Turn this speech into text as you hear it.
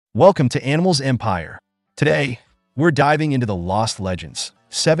Welcome to Animals Empire. Today, we're diving into the lost legends,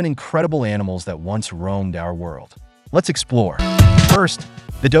 7 incredible animals that once roamed our world. Let's explore. First,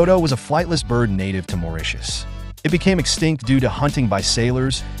 the dodo was a flightless bird native to Mauritius. It became extinct due to hunting by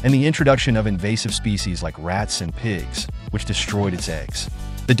sailors and the introduction of invasive species like rats and pigs, which destroyed its eggs.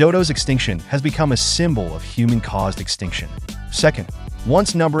 The dodo's extinction has become a symbol of human-caused extinction. Second,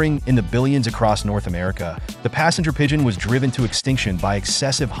 once numbering in the billions across North America, the passenger pigeon was driven to extinction by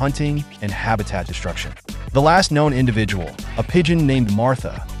excessive hunting and habitat destruction. The last known individual, a pigeon named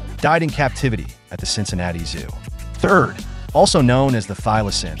Martha, died in captivity at the Cincinnati Zoo. Third, also known as the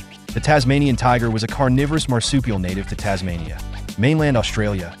thylacine, the Tasmanian tiger was a carnivorous marsupial native to Tasmania, mainland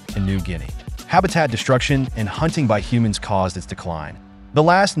Australia, and New Guinea. Habitat destruction and hunting by humans caused its decline. The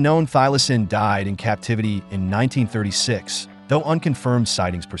last known thylacine died in captivity in 1936, though unconfirmed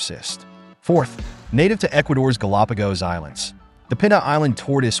sightings persist. Fourth, native to Ecuador's Galapagos Islands, the Pinta Island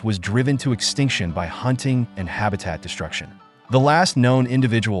tortoise was driven to extinction by hunting and habitat destruction. The last known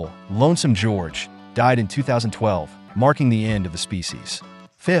individual, Lonesome George, died in 2012, marking the end of the species.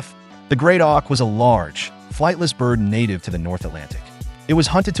 Fifth, the great auk was a large, flightless bird native to the North Atlantic. It was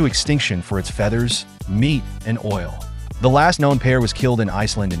hunted to extinction for its feathers, meat, and oil. The last known pair was killed in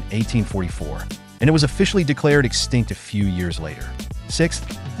Iceland in 1844, and it was officially declared extinct a few years later.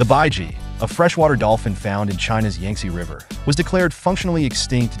 Sixth, the baiji, a freshwater dolphin found in China's Yangtze River, was declared functionally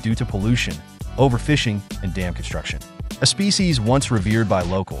extinct due to pollution, overfishing, and dam construction. A species once revered by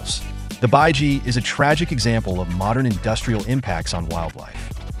locals, the baiji is a tragic example of modern industrial impacts on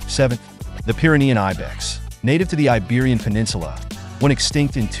wildlife. Seventh, the Pyrenean ibex, native to the Iberian Peninsula, went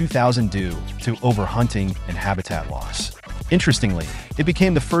extinct in 2000 due to overhunting and habitat loss. Interestingly, it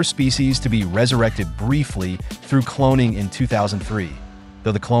became the first species to be resurrected briefly through cloning in 2003,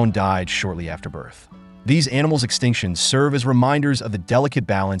 though the clone died shortly after birth. These animals' extinctions serve as reminders of the delicate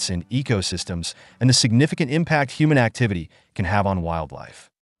balance in ecosystems and the significant impact human activity can have on wildlife.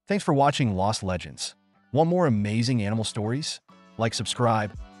 Thanks for watching Lost Legends. Want more amazing animal stories? Like,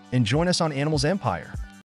 subscribe, and join us on Animals Empire.